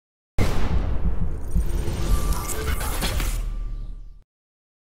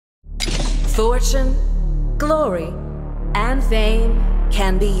Fortune, glory, and fame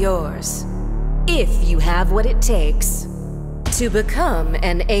can be yours, if you have what it takes to become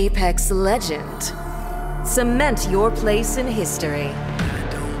an Apex legend. Cement your place in history.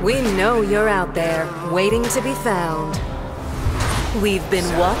 We know you're out there, waiting to be found. We've been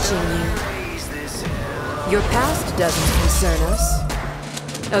watching you. Your past doesn't concern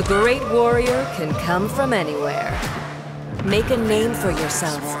us. A great warrior can come from anywhere. Make a name for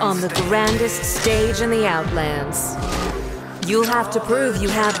yourself on the grandest stage in the Outlands. You'll have to prove you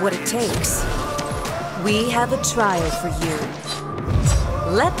have what it takes. We have a trial for you.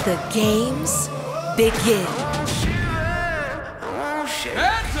 Let the games begin.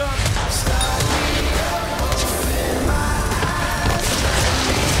 Hands up!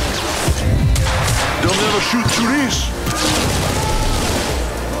 They'll never shoot through this.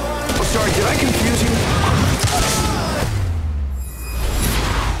 Oh, sorry, did I confuse you?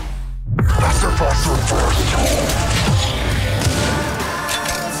 That's their first.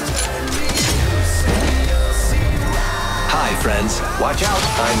 Hi, friends. Watch out.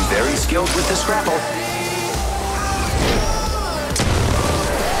 I'm very skilled with the scrapple.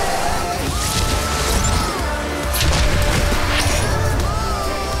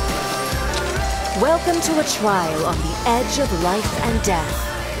 Welcome to a trial on the edge of life and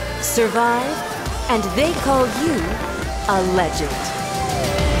death. Survive, and they call you a legend.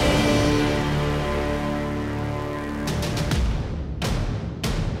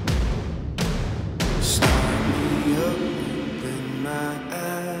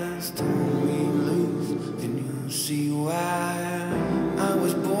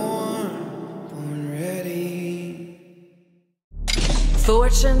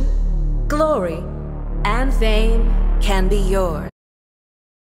 Fortune, glory, and fame can be yours.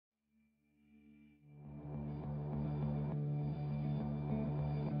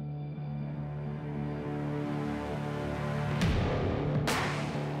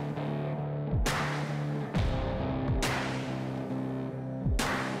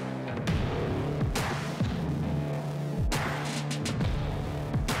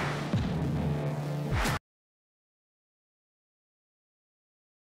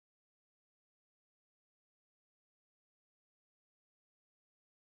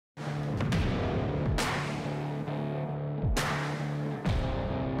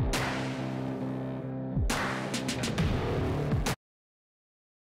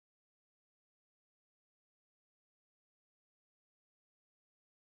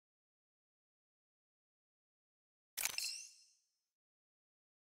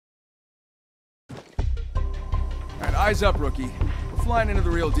 Alright, eyes up, rookie. We're flying into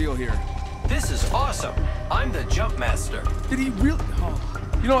the real deal here. This is awesome. I'm the jump master. Did he really? Oh.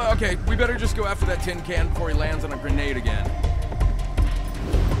 You know what? Okay, we better just go after that tin can before he lands on a grenade again.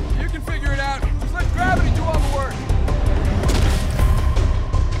 You can figure it out. Just let gravity do all the work.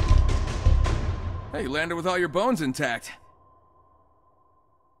 Hey, you landed with all your bones intact.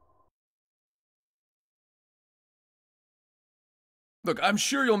 Look, I'm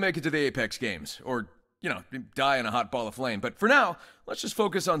sure you'll make it to the Apex games, or, you know, die in a hot ball of flame. But for now, let's just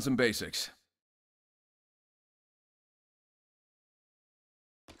focus on some basics.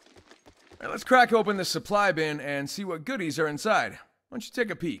 All right, let's crack open this supply bin and see what goodies are inside. Why don't you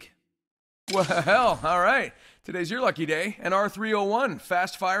take a peek? Well, all right. Today's your lucky day. An R301,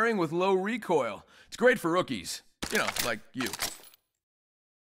 fast firing with low recoil. It's great for rookies. You know, like you.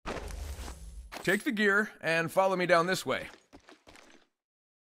 Take the gear and follow me down this way.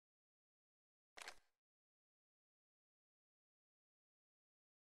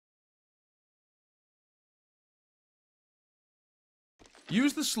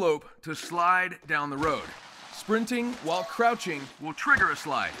 Use the slope to slide down the road. Sprinting while crouching will trigger a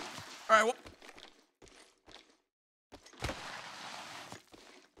slide. All right, well...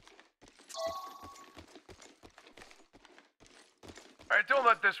 All right, don't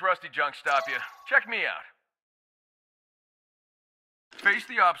let this rusty junk stop you. Check me out. Face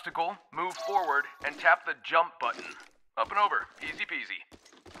the obstacle, move forward, and tap the jump button. Up and over. Easy peasy.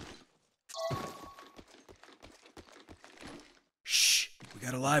 Shh! We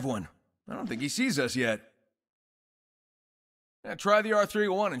got a live one. I don't think he sees us yet. Yeah, try the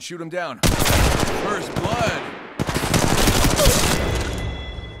R301 and shoot him down. First blood.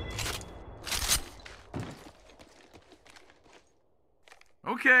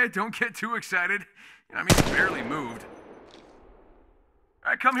 Okay, don't get too excited. I mean, he barely moved.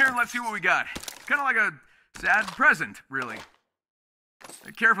 All right, come here and let's see what we got. It's kind of like a sad present, really.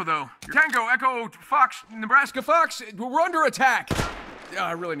 Be careful, though. Tango, Echo, Fox, Nebraska Fox, we're under attack. Yeah,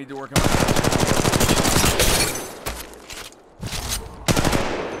 I really need to work on that.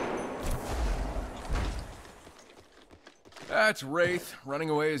 That's Wraith, running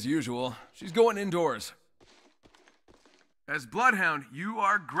away as usual. She's going indoors. As Bloodhound, you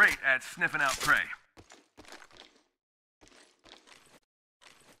are great at sniffing out prey.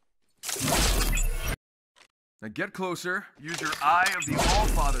 Now get closer, use your Eye of the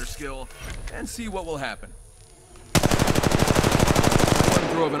All-Father skill, and see what will happen. One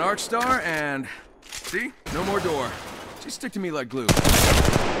throw of an Archstar, and... see? No more door. She stick to me like glue.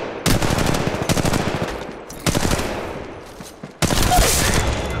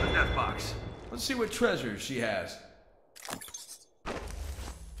 Another death box. Let's see what treasures she has.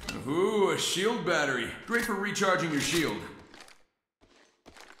 Ooh, a shield battery. Great for recharging your shield.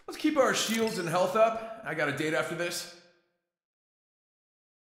 Let's keep our shields and health up. I got a date after this.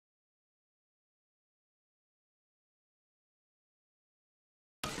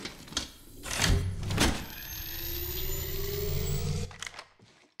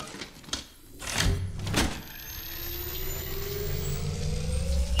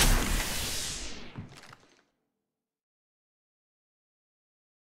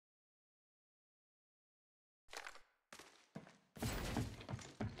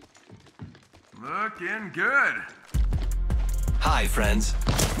 Looking good. Hi, friends.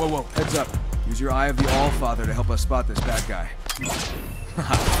 Whoa, whoa, heads up. Use your Eye of the All-Father to help us spot this bad guy.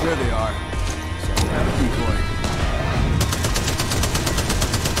 Haha, there they are. So we have a decoy.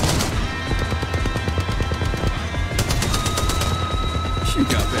 You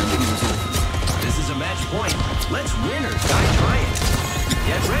got bamboozled. This is a match point. Let's win or die trying.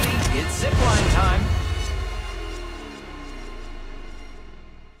 Get ready, it's zipline time.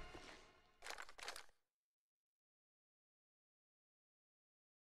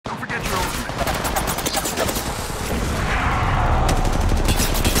 Don't forget your ultimate.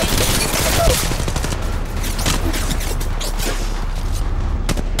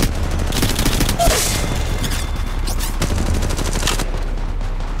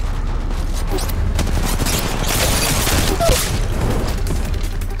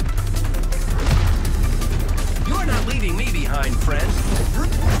 You're not leaving me behind, friend.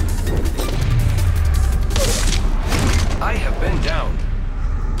 I have been down.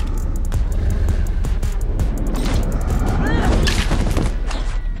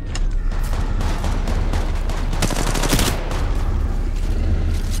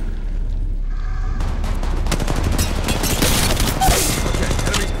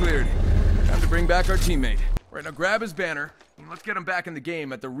 Back our teammate. Right, now grab his banner, and let's get him back in the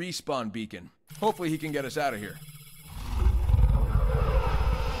game at the respawn beacon. Hopefully he can get us out of here.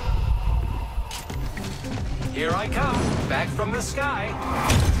 Here I come, back from the sky.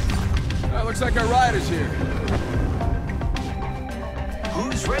 Looks like our ride is here.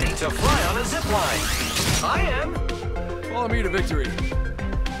 Who's ready to fly on a zipline? I am. Follow me to victory.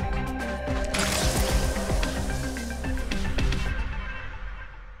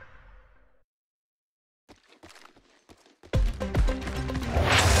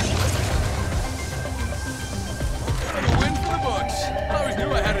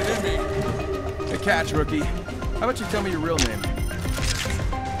 Catch, rookie. How about you tell me your real name?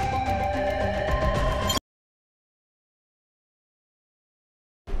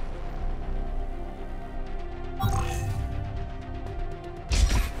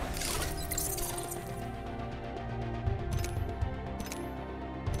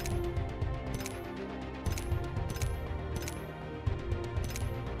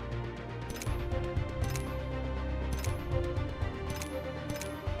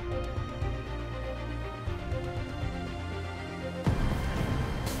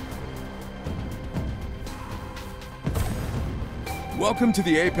 Welcome to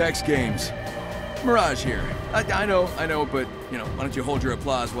the Apex Games. Mirage here. I know, but, you know, why don't you hold your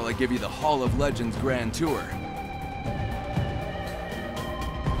applause while I give you the Hall of Legends Grand Tour?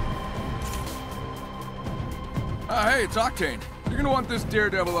 Hey, it's Octane. You're gonna want this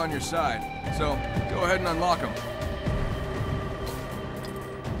daredevil on your side, so go ahead and unlock him.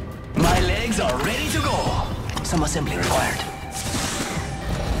 My legs are ready to go. Some assembly required.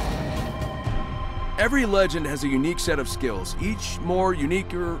 Every legend has a unique set of skills, each more unique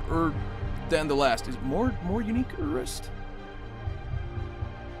than the last. Is more unique or wrist?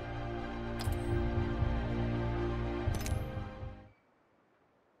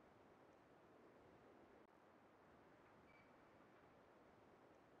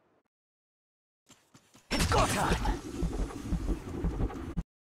 It's go time.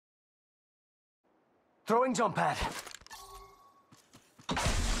 Throwing jump pad.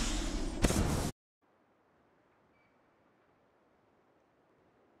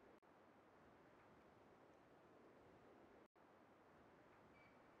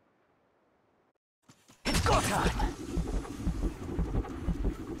 It's go time.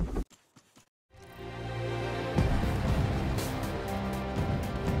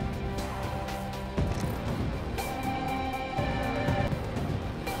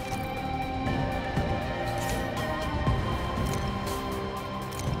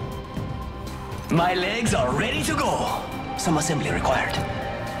 My legs are ready to go. Some assembly required.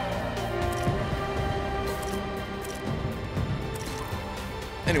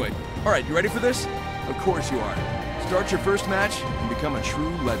 Anyway, alright, you ready for this? Of course you are. Start your first match and become a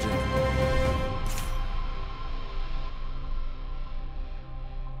true legend.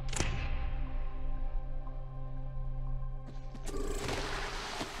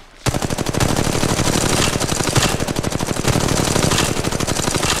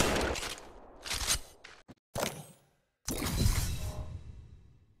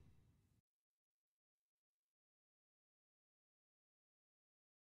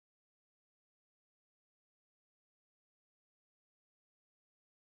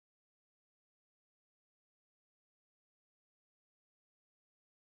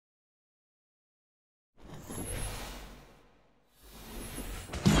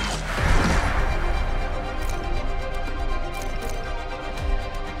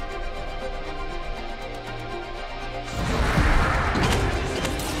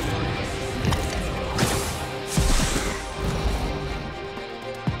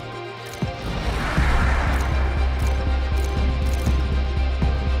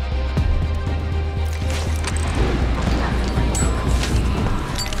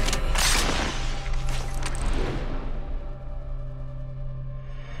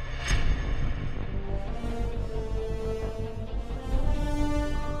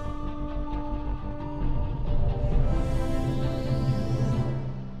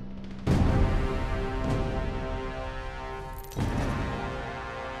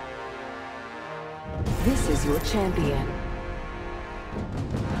 This is your champion.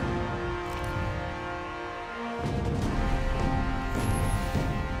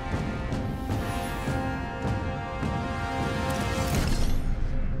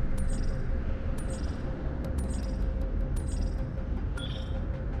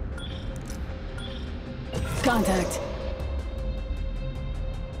 Contact.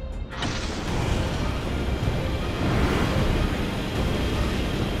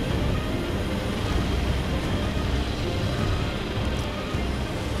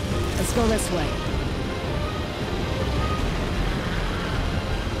 Let's go this way.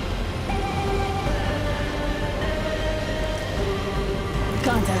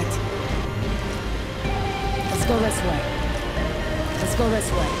 Contact. Let's go this way. Let's go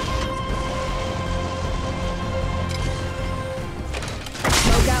this way.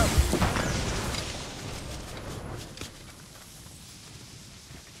 Smoke out.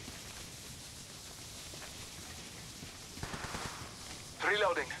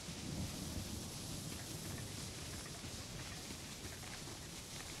 Reloading.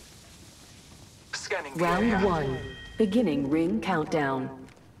 Scanning the area. Round 1. Beginning ring countdown.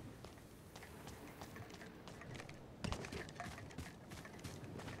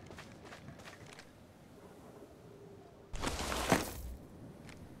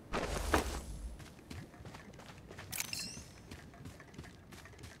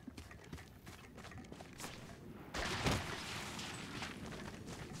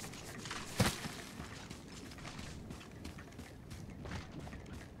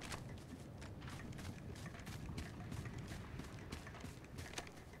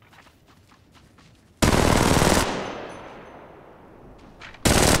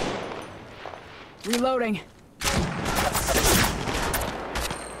 Reloading.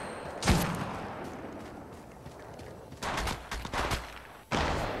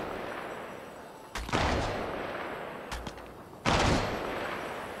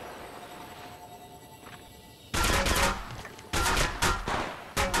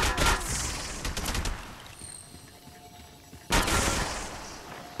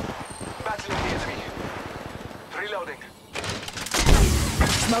 Battling the enemy. Reloading.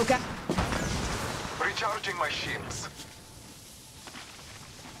 Smoke out. Recharging my shields.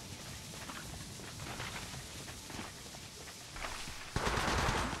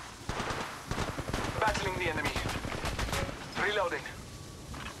 Battling the enemy. Reloading.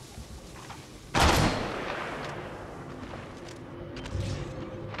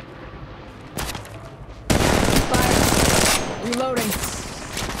 Fire. Reloading.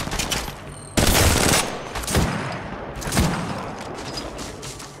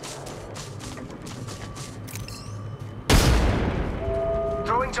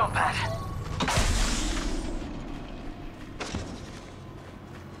 Throwing jump pad.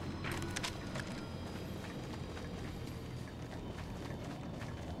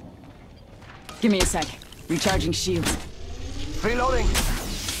 Give me a sec. Recharging shields. Reloading.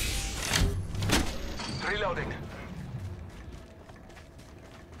 Reloading.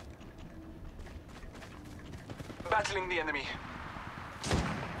 Battling the enemy.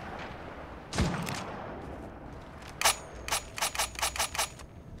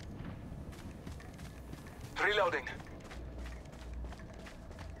 Reloading.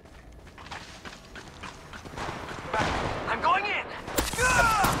 Back. I'm going in!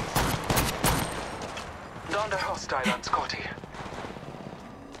 Under hostile on Scotty.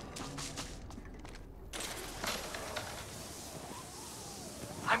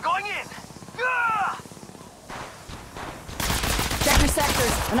 I'm going in! Check your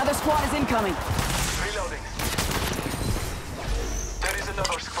sectors. Another squad is incoming. Reloading. There is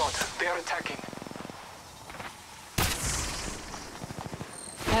another squad. They are attacking.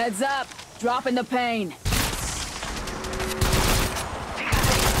 Heads up. Dropping the pain.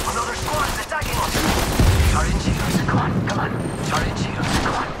 Another squad is attacking us. Charging shields. Come on, come on. Charging shields.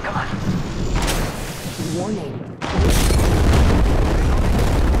 Come on, come on. Warning.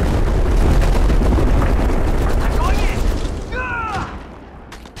 I'm going in.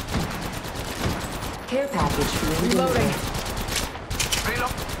 Care package being Reloading.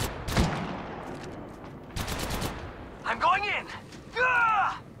 Reload. I'm going in!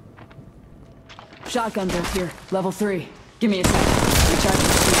 Shotgun built here. Level 3. Give me a second.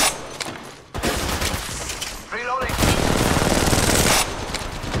 Recharging shields. Reloading.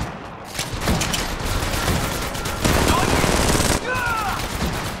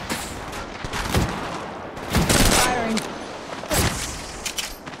 Firing.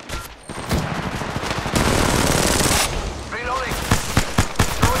 Reloading.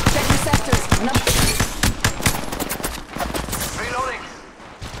 Check your sectors. Another... Reloading.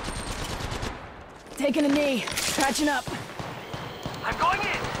 Taking a knee. Patching up. I'm going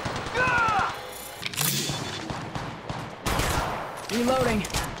in! Reloading.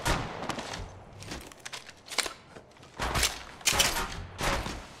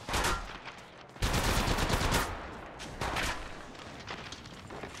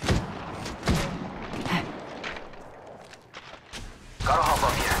 Gotta hop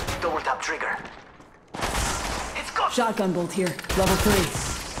up here. Double tap trigger. It's got. Shotgun bolt here. Level 3.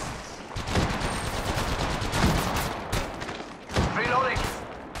 Reloading.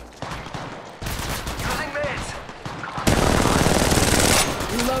 Using meds.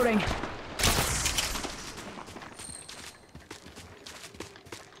 Reloading.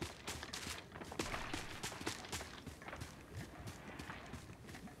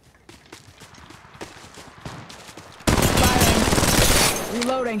 Firing.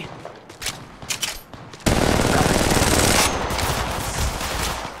 Reloading.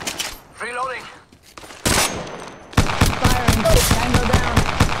 Reloading. Firing. Tango down.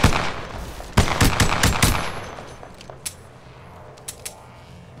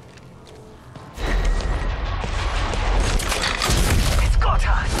 It's go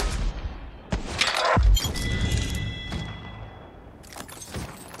time.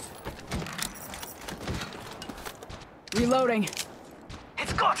 Reloading.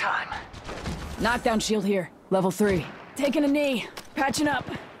 It's go time. Knockdown shield here. Level 3. Taking a knee. Patching up.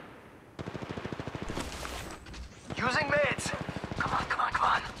 Using meds. Come on, come on, come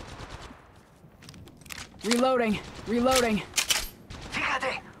on. Reloading. Reloading.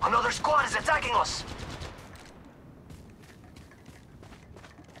 Fíjate, another squad is attacking us.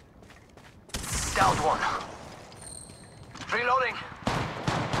 Downed one. Reloading.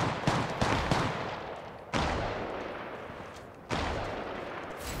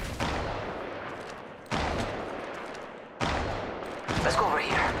 Let's go over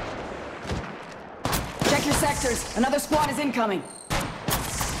here. Check your sectors. Another squad is incoming.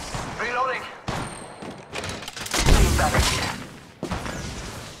 Reloading. Team back here.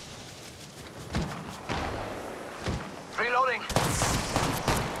 Reloading.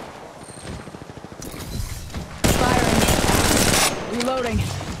 Firing. Reloading.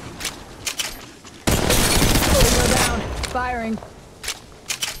 Tango down. Firing.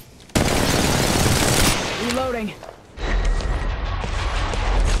 Reloading.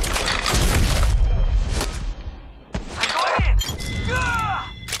 I'm going in!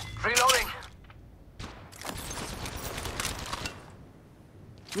 Reloading.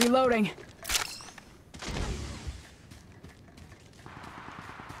 Reloading.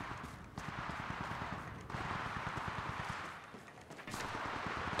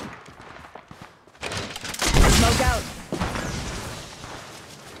 Smoke out.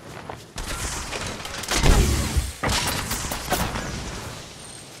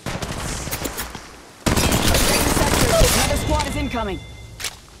 Another squad is incoming.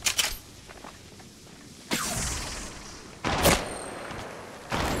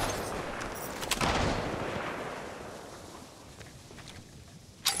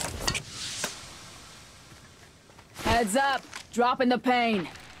 Heads up. Dropping the pain.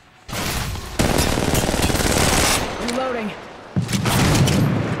 Reloading.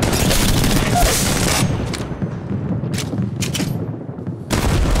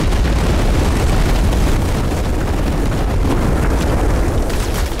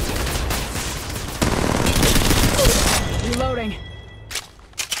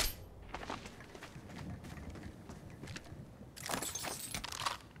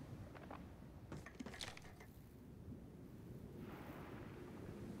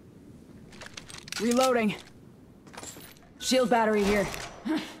 Reloading. Shield battery here.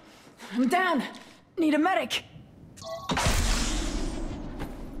 I'm down. Need a medic.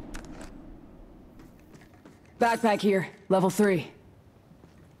 Backpack here. Level 3.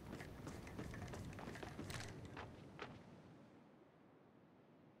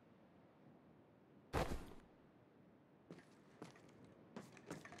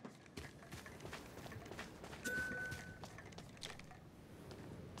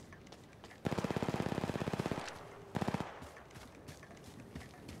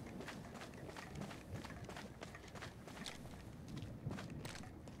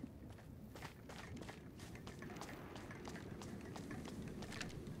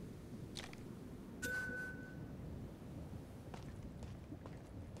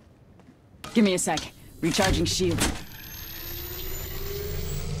 Give me a sec. Recharging shield.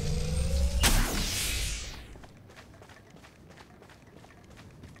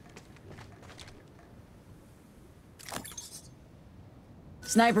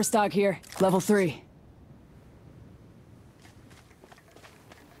 Sniper stock here. Level 3.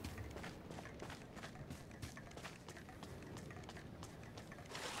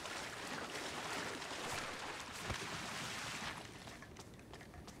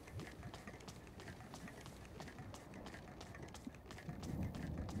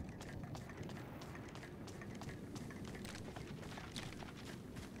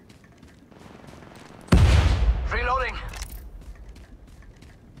 Reloading.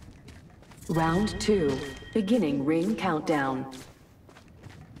 Round 2. Beginning ring countdown.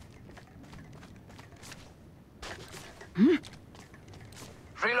 Reloading.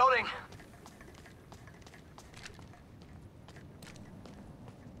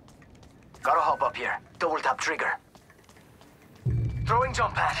 Gotta hop up here. Double tap trigger. Throwing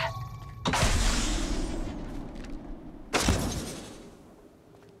jump pad.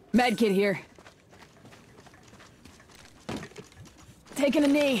 Medkit here. Taking a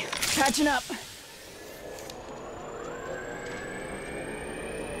knee. Patching up.